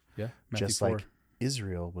 days. Yeah. Matthew just 4. Like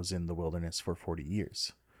Israel was in the wilderness for 40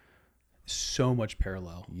 years. So much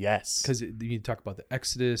parallel. Yes. Because you talk about the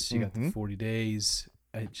Exodus, you got the 40 days,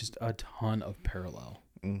 just a ton of parallel.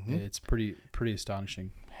 It's pretty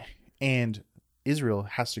astonishing. And Israel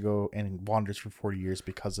has to go and wanders for 40 years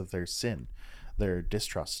because of their sin, their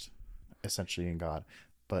distrust, essentially, in God.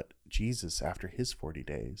 But Jesus, after his 40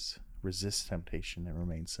 days, resists temptation and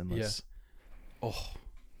remains sinless. Yeah. Oh,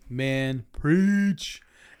 man, preach.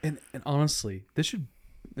 And honestly, this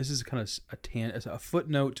is kind of a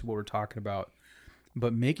footnote to what we're talking about,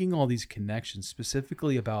 but making all these connections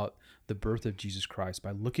specifically about the birth of Jesus Christ by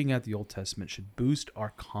looking at the Old Testament should boost our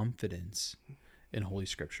confidence in Holy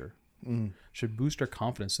Scripture. Should boost our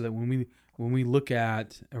confidence so that when we look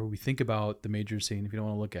at or we think about the major scene, if you don't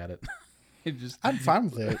want to look at it, I'm fine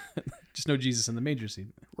with it. Just know Jesus in the major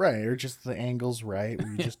scene. Right, or just the angles right,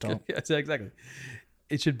 where you just don't... Yeah, exactly.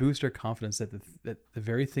 It should boost our confidence that the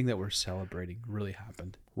very thing that we're celebrating really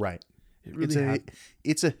happened. Right. It really happened.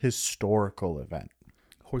 It's a historical event.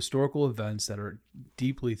 Historical events that are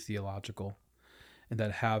deeply theological and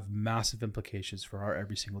that have massive implications for our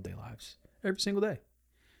every single day lives. Every single day.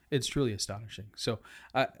 It's truly astonishing. So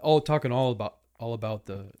talking all about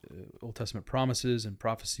the Old Testament promises and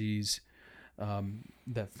prophecies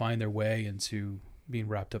that find their way into being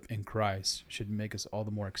wrapped up in Christ should make us all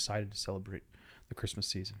the more excited to celebrate the Christmas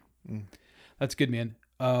season. That's good, man.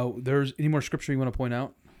 There's any more scripture you want to point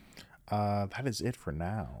out? That is it for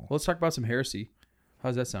now. Well, let's talk about some heresy. How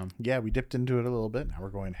does that sound? Yeah, we dipped into it a little bit. Now we're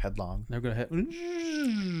going headlong. Now we're going to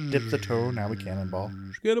dip the toe. Now we cannonball.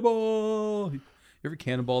 Cannonball. You ever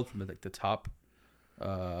cannonballed from like the top?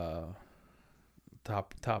 Top.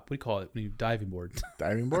 What do you call it when you diving board?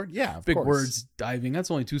 Diving board? Yeah, of big course. words. Diving.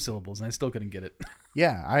 That's only 2 syllables, and I still couldn't get it.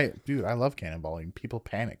 Yeah, I love cannonballing. People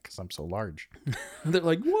panic because I'm so large. They're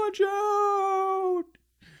like, watch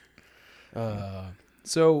out.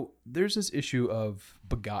 So there's this issue of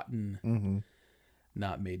begotten,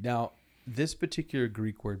 not made. Now, this particular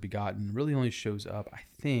Greek word begotten really only shows up, I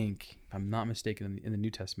think, if I'm not mistaken, in the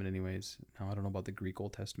New Testament anyways. Now, I don't know about the Greek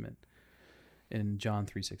Old Testament. In John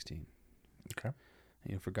 3:16. Okay.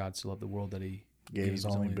 For God so loved the world that he gave his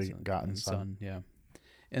only begotten son. Yeah.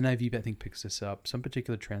 NIV, I think, picks this up. Some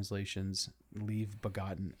particular translations leave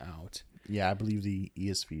begotten out. Yeah, I believe the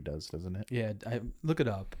ESV does, doesn't it? Yeah, look it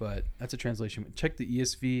up, but that's a translation. Check the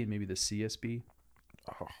ESV and maybe the CSB.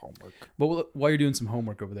 Oh, homework. But while you're doing some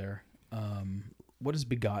homework over there, what does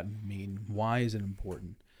begotten mean? Why is it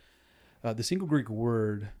important? The single Greek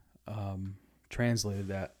word translated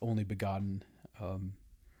that only begotten,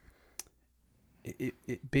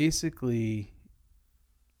 it basically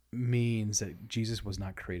means that Jesus was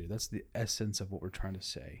not created. That's the essence of what we're trying to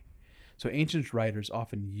say. So ancient writers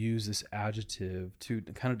often use this adjective to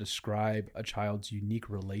kind of describe a child's unique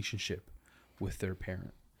relationship with their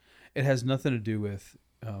parent. It has nothing to do with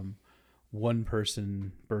one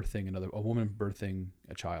person birthing a woman birthing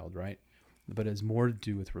a child, right? But it has more to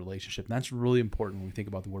do with relationship. And that's really important when we think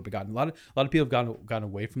about the word begotten. A lot of people have gotten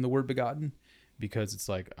away from the word begotten because it's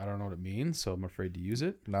like, I don't know what it means, so I'm afraid to use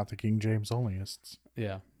it. Not the King James onlyists.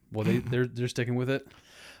 Yeah. Well, they're sticking with it.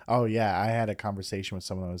 Oh yeah, I had a conversation with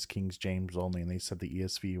someone that was King James only, and they said the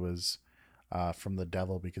ESV was from the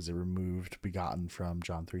devil because it removed begotten from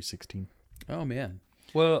John 3:16. Oh man.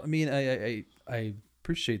 Well, I mean, I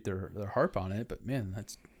appreciate their harp on it, but man,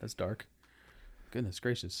 that's dark. Goodness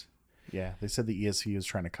gracious. Yeah, they said the ESV was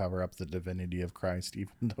trying to cover up the divinity of Christ,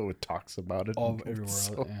 even though it talks about it everywhere.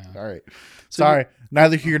 So, Yeah. All right. So sorry,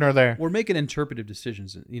 neither here nor there. We're making interpretive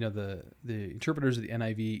decisions. You know, the interpreters of the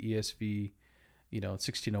NIV, ESV,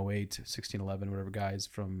 1608, 1611, whatever guys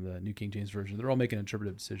from the New King James Version, they're all making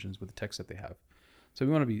interpretive decisions with the text that they have. So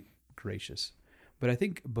we want to be gracious. But I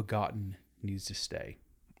think begotten needs to stay.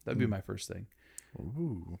 That'd be my first thing.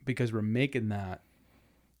 Ooh. Because we're making that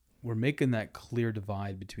clear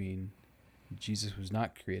divide between Jesus was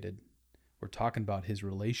not created. We're talking about his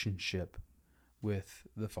relationship with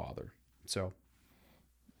the Father. So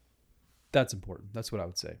that's important. That's what I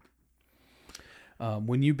would say.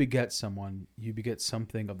 When you beget someone, you beget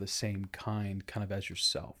something of the same kind of as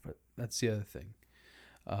yourself. That's the other thing.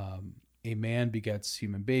 A man begets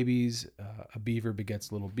human babies, a beaver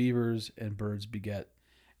begets little beavers, and birds beget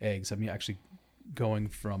eggs. I mean, actually going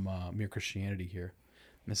from Mere Christianity here.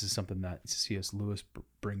 This is something that C.S. Lewis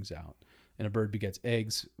brings out. And a bird begets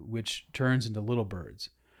eggs, which turns into little birds.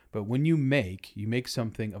 But when you make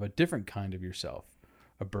something of a different kind of yourself.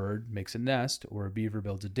 A bird makes a nest, or a beaver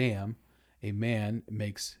builds a dam. A man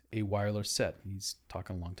makes a wireless set. He's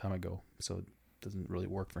talking a long time ago, so it doesn't really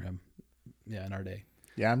work for him. Yeah, in our day.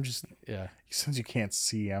 Yeah, since you can't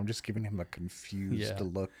see, I'm just giving him a confused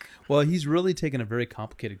look. Well, he's really taken a very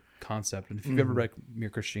complicated concept. And if you've ever read Mere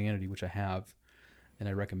Christianity, which I have, and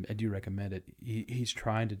I do recommend it, he's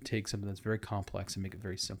trying to take something that's very complex and make it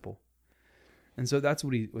very simple. And so that's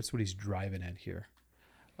what he's driving at here.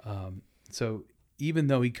 So even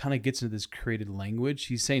though he kind of gets into this created language,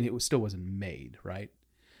 he's saying it still wasn't made, right?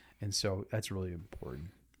 And so that's really important.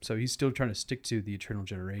 So he's still trying to stick to the eternal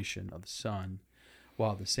generation of the Son,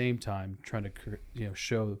 while at the same time trying to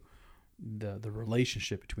show the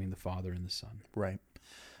relationship between the Father and the Son. Right.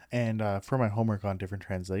 And for my homework on different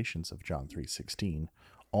translations of John 3:16,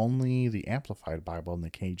 only the Amplified Bible and the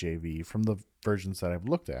KJV, from the versions that I've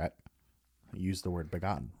looked at, use the word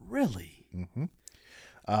begotten. Really? Mm-hmm.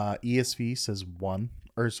 ESV says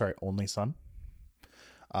only son.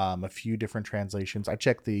 A few different translations. I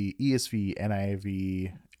checked the ESV,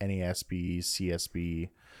 NIV, NASB, CSB.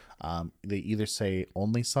 They either say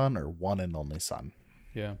only son or one and only son.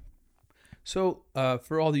 Yeah. So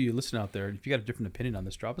for all of you listening out there, if you got a different opinion on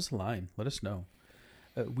this, drop us a line. Let us know.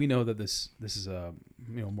 We know that this is a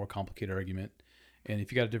more complicated argument, and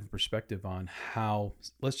if you got a different perspective on how,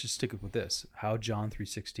 let's just stick with this, how John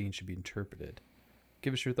 3:16 should be interpreted,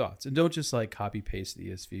 give us your thoughts, and don't just like copy paste the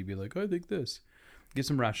ESV. Be like, I think this. Give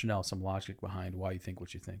some rationale, some logic behind why you think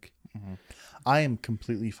what you think. Mm-hmm. I am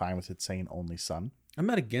completely fine with it saying only son. I'm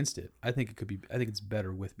not against it. I think it could be. I think it's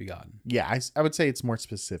better with begotten. Yeah, I would say it's more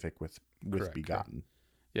specific with Correct, begotten.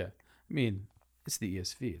 Yeah, I mean, it's the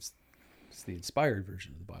ESV. It's the inspired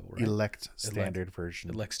version of the Bible, right? Elect standard version.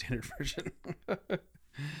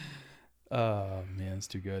 Oh man, it's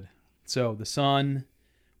too good. So the Son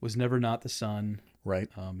was never not the Son. Right.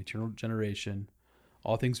 Eternal generation.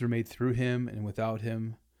 All things were made through him, and without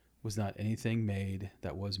him was not anything made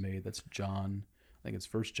that was made. That's John. I think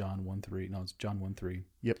it's 1 John 1:3. No, it's John 1:3.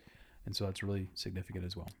 Yep. And so that's really significant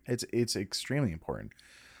as well. It's extremely important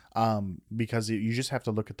because you just have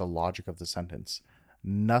to look at the logic of the sentence.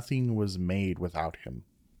 Nothing was made without him.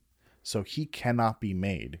 So he cannot be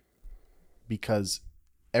made because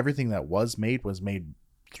everything that was made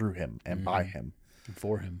through him and by him. And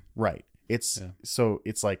for him. Right. So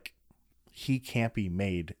it's like he can't be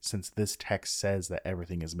made since this text says that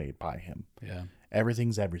everything is made by him. Yeah.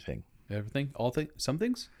 Everything's everything. Everything? All things? Some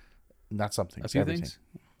things? Not some things. A few everything. things?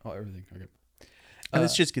 Oh, everything. Okay. And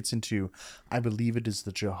this just gets into, I believe it is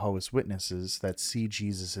the Jehovah's Witnesses that see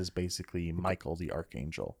Jesus as basically Michael the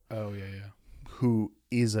Archangel. Oh, yeah. Who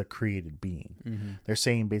is a created being. Mm-hmm. They're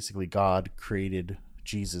saying basically God created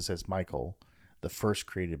Jesus as Michael, the first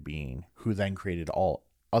created being, who then created all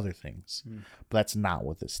other things. But that's not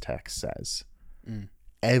what this text says.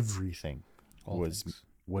 Everything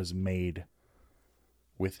was made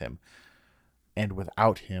with him. And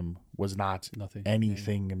without him was not Nothing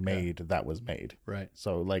anything made that was made. Right.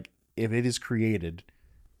 So, like, if it is created,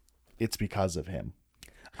 it's because of him,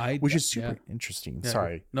 which is super interesting. Yeah,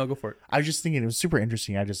 Sorry. No, go for it. I was just thinking it was super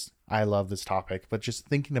interesting. I love this topic, but just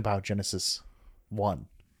thinking about Genesis 1,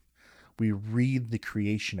 we read the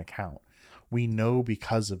creation account. We know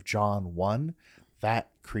because of John 1, that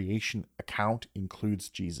creation account includes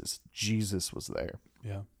Jesus. Jesus was there.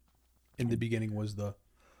 Yeah. In the beginning was the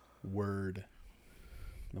Word.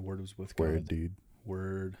 The Word was with God. Word, dude.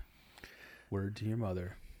 Word to your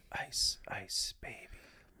mother. Ice, baby.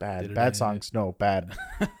 Bad songs. No, bad.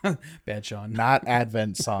 Bad Sean. Not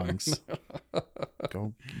Advent songs.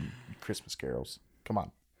 Go Christmas carols. Come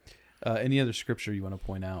on. Any other scripture you want to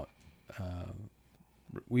point out?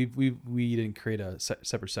 We didn't create a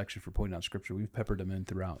separate section for pointing out scripture. We've peppered them in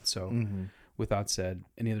throughout. So, with that said,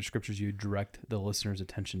 any other scriptures you direct the listener's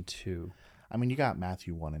attention to? I mean, you got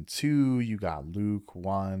Matthew 1 and 2. You got Luke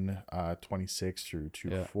 1, 26 through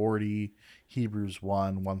 240. Hebrews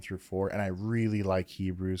 1 through 4. And I really like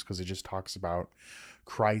Hebrews because it just talks about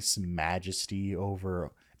Christ's majesty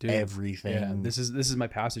over everything. Yeah, this is my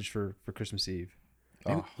passage for Christmas Eve.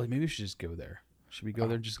 Maybe we should just go there. Should we go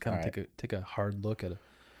there? Just kind of take a hard look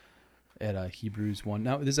at Hebrews 1.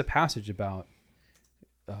 Now, there's a passage about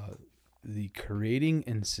the creating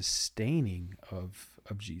and sustaining of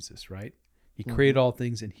Jesus, right? He created all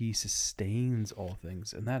things and he sustains all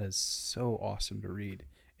things. And that is so awesome to read.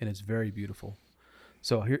 And it's very beautiful.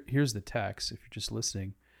 So here's the text, if you're just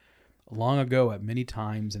listening. Long ago, at many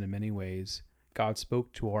times and in many ways, God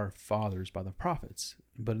spoke to our fathers by the prophets.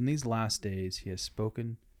 But in these last days, he has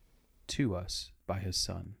spoken to us by his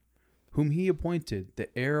Son, whom he appointed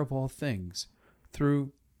the heir of all things,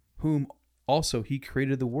 through whom also he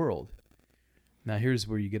created the world. Now, here's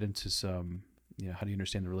where you get into some, how do you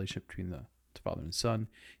understand the relationship between the Father and Son?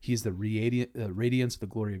 He is the radiance of the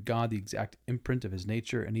glory of God, the exact imprint of his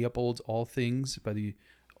nature, and he upholds all things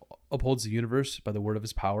upholds the universe by the word of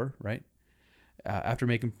his power, right? After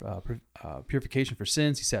making purification for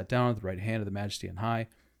sins, he sat down at the right hand of the Majesty on high,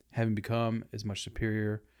 having become as much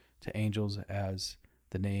superior to angels as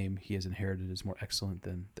the name he has inherited is more excellent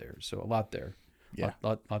than theirs. So a lot there. Yeah,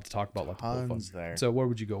 lot to talk about. Lot to pull Tons fun. there. So where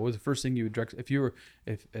would you go? What was the first thing you would direct? If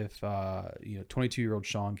 22-year-old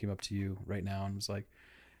Sean came up to you right now and was like,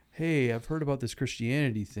 "Hey, I've heard about this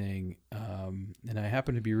Christianity thing, and I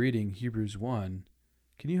happen to be reading Hebrews 1.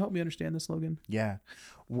 Can you help me understand this, Logan?" Yeah.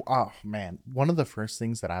 Oh, man. One of the first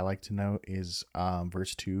things that I like to know is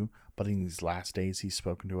verse 2, but in these last days he's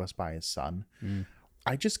spoken to us by his Son.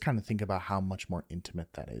 I just kind of think about how much more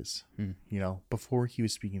intimate that is. Before he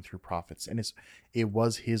was speaking through prophets, and it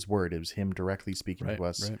was his word. It was him directly speaking to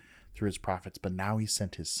us through his prophets. But now he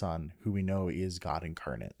sent his Son, who we know is God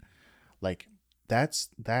incarnate. Like that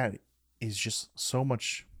is just so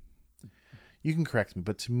much. You can correct me,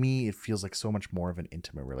 but to me, it feels like so much more of an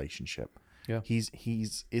intimate relationship. Yeah,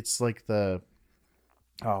 it's like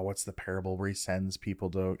what's the parable where he sends people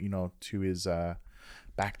to his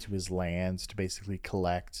back to his lands to basically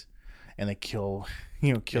collect, and they kill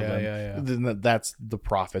them. Yeah. Then that's the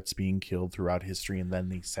prophets being killed throughout history, and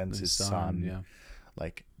then he sends his son. Yeah,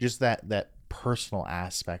 like just that personal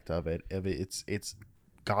aspect of it. It's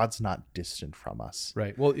God's not distant from us.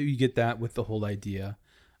 right. Well, you get that with the whole idea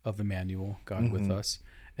of Emmanuel, God with us.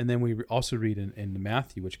 And then we also read in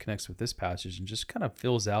Matthew, which connects with this passage and just kind of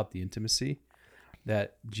fills out the intimacy,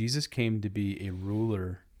 that Jesus came to be a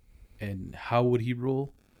ruler. And how would he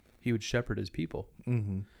rule? He would shepherd his people.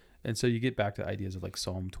 And so you get back to ideas of like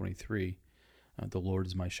Psalm 23, the Lord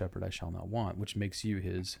is my shepherd, I shall not want, which makes you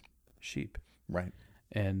his sheep. Right.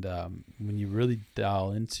 And when you really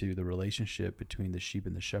dial into the relationship between the sheep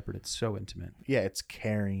and the shepherd, it's so intimate. Yeah, it's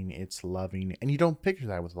caring, it's loving, and you don't picture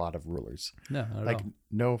that with a lot of rulers. No, not like at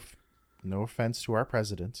all. no offense to our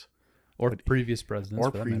president Or previous presidents.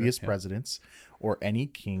 or previous presidents, or any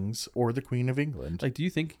kings, or the Queen of England. Like, do you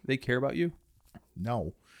think they care about you?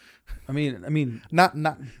 No, I mean, not.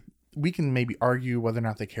 We can maybe argue whether or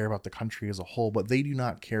not they care about the country as a whole, but they do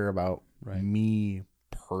not care about me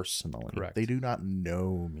personally. Correct. They do not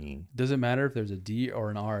know me. does it matter if there's a D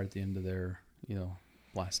or an R at the end of their,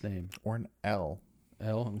 last name? Or an L.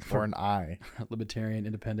 L Or for an I. Libertarian,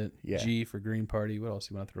 Independent. Yeah. G for Green Party. What else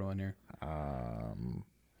do you want to throw in here?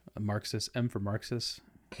 A Marxist. M for Marxist.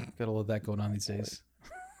 Got all of that going on these days.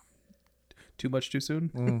 Too much too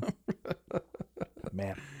soon?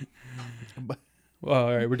 Man. Well,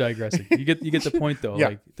 all right, we're digressing. You get the point though. Yeah.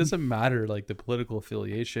 Like, it doesn't matter like the political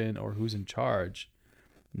affiliation or who's in charge.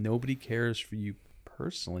 Nobody cares for you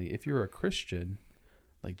personally. If you're a Christian,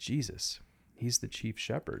 like Jesus, he's the chief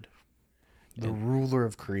shepherd. The ruler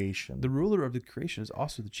of creation. The ruler of the creation is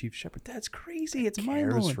also the chief shepherd. That's crazy. It's mind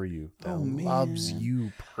cares blowing. for you. That Oh, loves man.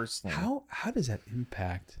 you personally. How does that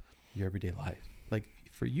impact your everyday life? Like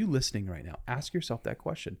for you listening right now, ask yourself that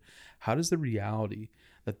question. How does the reality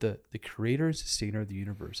that the creator and sustainer of the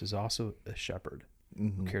universe is also a shepherd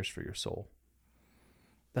who cares for your soul?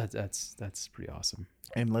 That's pretty awesome.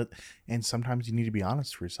 And sometimes you need to be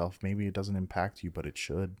honest for yourself. Maybe it doesn't impact you, but it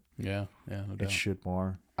should. Yeah, no doubt. It should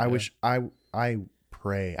more. I wish I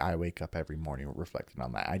pray I wake up every morning reflecting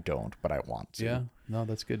on that. I don't, but I want to. Yeah, no,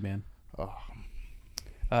 that's good, man. Oh.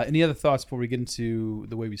 Any other thoughts before we get into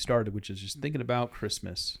the way we started, which is just thinking about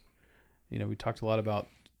Christmas? You know, we talked a lot about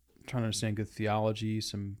trying to understand good theology,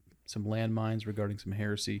 some landmines regarding some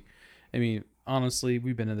heresy. I mean, honestly,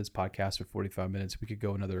 we've been in this podcast for 45 minutes. We could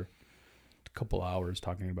go another couple hours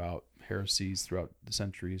talking about heresies throughout the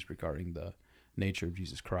centuries regarding the nature of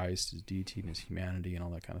Jesus Christ, his deity and his humanity and all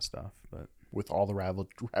that kind of stuff. But With all the rabbit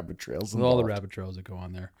trails. with all the involved. rabbit trails that go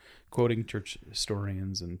on there, quoting church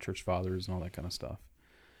historians and church fathers and all that kind of stuff.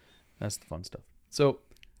 That's the fun stuff. So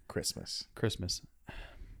Christmas.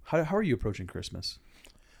 How are you approaching Christmas?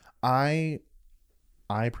 I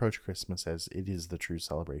approach Christmas as it is the true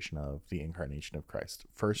celebration of the incarnation of Christ,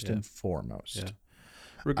 first and foremost. Yeah.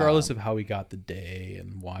 Regardless of how we got the day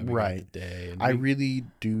and why we got the day. And I really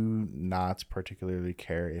do not particularly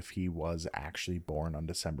care if he was actually born on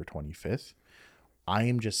December 25th. I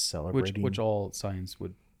am just celebrating. which all science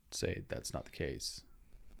would say that's not the case.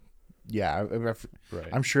 Yeah, Right.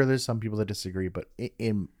 I'm sure there's some people that disagree, but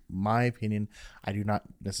in my opinion, I do not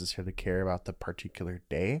necessarily care about the particular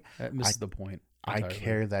day. That misses the point. I entirely.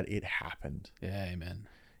 care that it happened. Yeah, amen.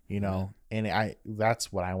 You know, and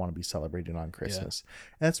that's what I want to be celebrating on Christmas.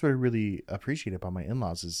 And that's what I really appreciate about my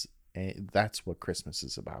in-laws is that's what Christmas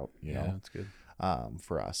is about, you know. That's good.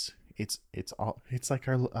 For us. It's like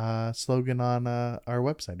our slogan on our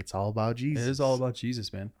website. It's all about Jesus. It is all about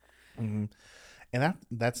Jesus, man. Mm-hmm. And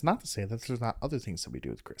that's not to say that there's not other things that we do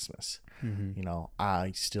with Christmas. Mm-hmm. You know,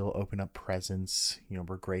 I still open up presents. You know,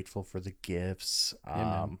 we're grateful for the gifts.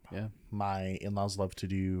 Yeah. My in-laws love to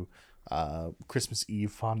do Christmas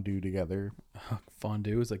Eve fondue together.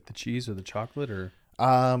 Fondue is like the cheese or the chocolate or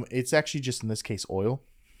It's actually just in this case oil.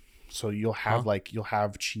 So you'll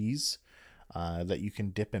have cheese that you can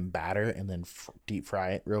dip in batter and then deep fry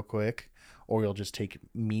it real quick. Or you'll just take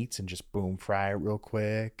meats and just boom fry it real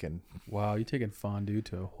quick. And wow, you're taking fondue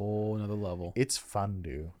to a whole another level. it's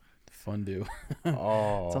fondue. Fondue.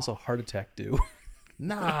 Oh, It's also heart attack do.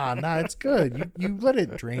 nah, it's good. You let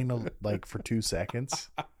it drain for 2 seconds.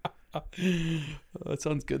 That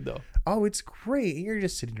sounds good though. Oh, it's great. You're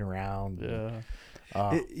just sitting around. Yeah.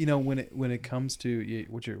 You know, when it comes to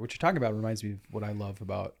what you're talking about, reminds me of what I love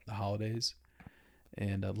about the holidays,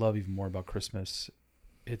 and I love even more about Christmas.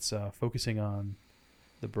 It's focusing on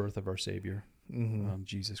the birth of our Savior,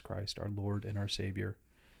 Jesus Christ, our Lord and our Savior.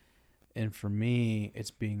 And for me,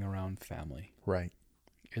 it's being around family. Right.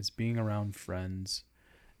 It's being around friends.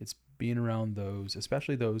 It's being around those,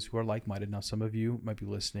 especially those who are like-minded. Now, some of you might be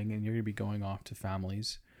listening, and you're going to be going off to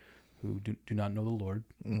families who do not know the Lord.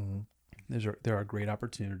 Mm-hmm. There are great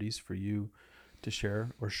opportunities for you to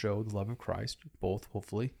share or show the love of Christ, both,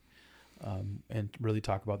 hopefully, and really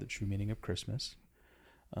talk about the true meaning of Christmas.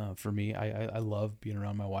 For me, I love being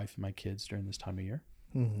around my wife and my kids during this time of year.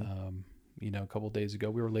 Mm-hmm. You know, a couple of days ago,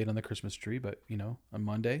 we were late on the Christmas tree, but, you know, on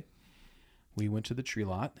Monday, we went to the tree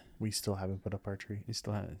lot. We still haven't put up our tree. We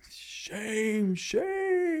still have shame.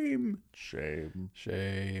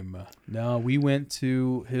 No, we went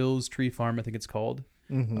to Hills Tree Farm, I think it's called,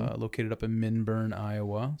 located up in Minburn,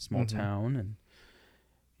 Iowa, small town. And,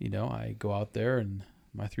 you know, I go out there and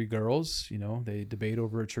my 3 girls, you know, they debate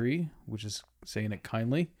over a tree, which is saying it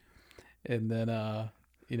kindly. And then,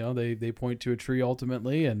 you know, they point to a tree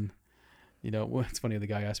ultimately. And, you know, it's funny. The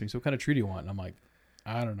guy asked me, so what kind of tree do you want? And I'm like,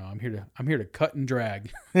 I don't know. I'm here to cut and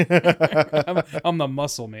drag. I'm the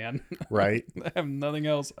muscle man. Right. I have nothing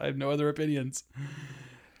else. I have no other opinions,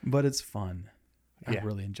 but it's fun. I Yeah.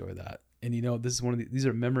 really enjoy that. And you know, this is these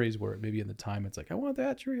are memories where maybe in the time it's like, I want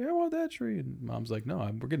that tree. And mom's like, no,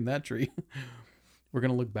 we're getting that tree. We're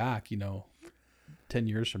going to look back, you know, 10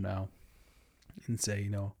 years from now and say, you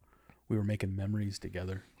know, we were making memories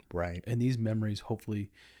together. Right. And these memories hopefully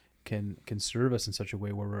can serve us in such a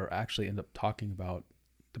way where we're actually end up talking about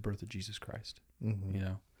the birth of Jesus Christ, you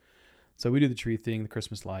know? So we do the tree thing, the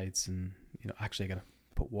Christmas lights, and, you know, actually I got to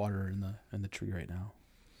put water in the tree right now.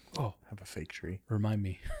 Oh, Have a fake tree. remind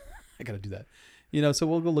me. I got to do that. You know, so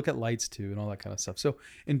we'll go look at lights too and all that kind of stuff. So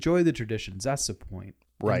enjoy the traditions. That's the point.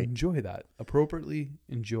 Right. Enjoy that. Appropriately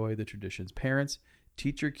enjoy the traditions. Parents,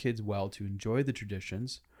 teach your kids well to enjoy the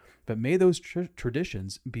traditions But may those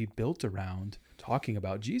traditions be built around talking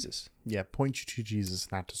about Jesus. Yeah, point you to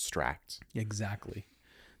Jesus, not distract. Exactly.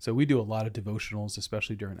 So we do a lot of devotionals,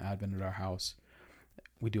 especially during Advent at our house.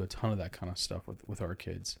 We do a ton of that kind of stuff with our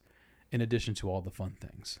kids, in addition to all the fun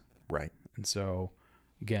things. Right. And so,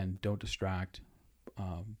 again, don't distract.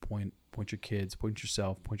 Point your kids, point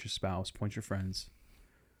yourself, point your spouse, point your friends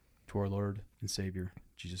to our Lord and Savior,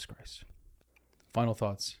 Jesus Christ. Final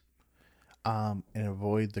thoughts. And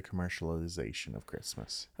avoid the commercialization of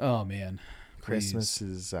Christmas. Oh, man. Please. Christmas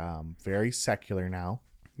is very secular now.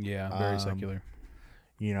 Yeah, very secular.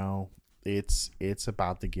 You know, it's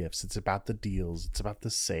about the gifts. It's about the deals. It's about the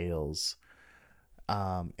sales.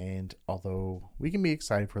 And although we can be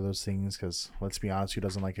excited for those things, because let's be honest, who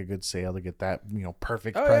doesn't like a good sale to get that,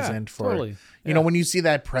 perfect present for, totally. You know, when you see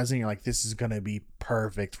that present, you're like, this is going to be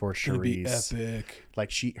perfect for It's gonna be Charisse. epic.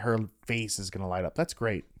 Like her face is going to light up. That's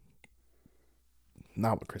great.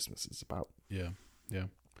 Not what Christmas is about. Yeah.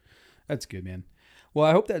 That's good, man. Well,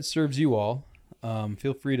 I hope that serves you all.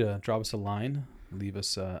 Feel free to drop us a line, leave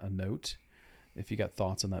us a note. If you got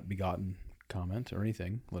thoughts on that begotten comment or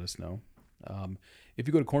anything, let us know. If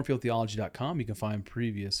you go to cornfieldtheology.com, you can find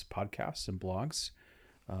previous podcasts and blogs.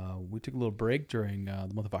 We took a little break during the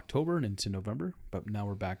month of October and into November, but now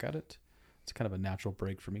we're back at it. It's kind of a natural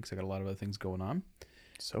break for me because I got a lot of other things going on.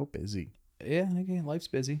 So busy. Yeah, again, life's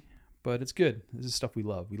busy, but it's good. This is stuff we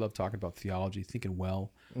love. We love talking about theology, thinking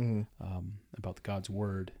well about God's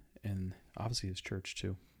word, and obviously his church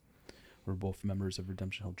too. We're both members of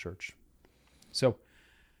Redemption Hill Church. So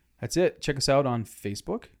that's it. Check us out on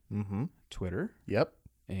Facebook, Twitter, Yep.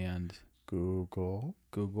 and Google,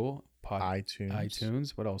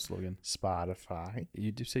 iTunes. What else, Logan? Spotify.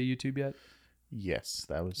 You did say YouTube yet? Yes,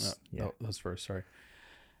 that was that was first. Sorry.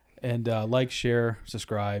 And like, share,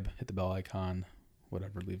 subscribe, hit the bell icon,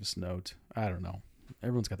 whatever. Leave us a note. I don't know.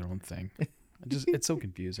 Everyone's got their own thing. It's so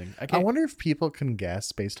confusing. I wonder if people can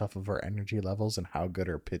guess based off of our energy levels and how good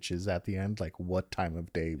our pitch is at the end, like what time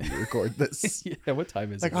of day we record this. Yeah, what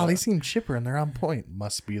time is like, it? oh, they seem chipper and they're on point.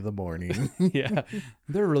 Must be the morning. Yeah,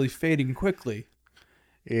 they're really fading quickly.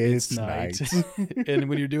 It's night. And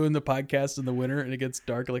when you're doing the podcast in the winter and it gets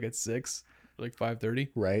dark like at 6, like 5:30.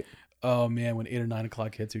 Right. Oh man, when 8 or 9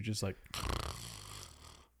 o'clock hits, you're just like,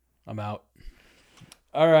 I'm out.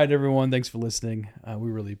 All right, everyone. Thanks for listening.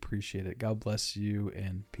 We really appreciate it. God bless you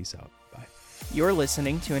and peace out. Bye. You're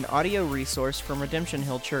listening to an audio resource from Redemption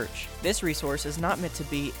Hill Church. This resource is not meant to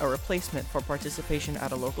be a replacement for participation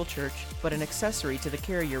at a local church, but an accessory to the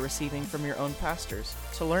care you're receiving from your own pastors.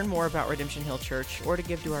 To learn more about Redemption Hill Church or to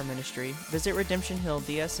give to our ministry, visit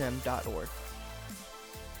redemptionhilldsm.org.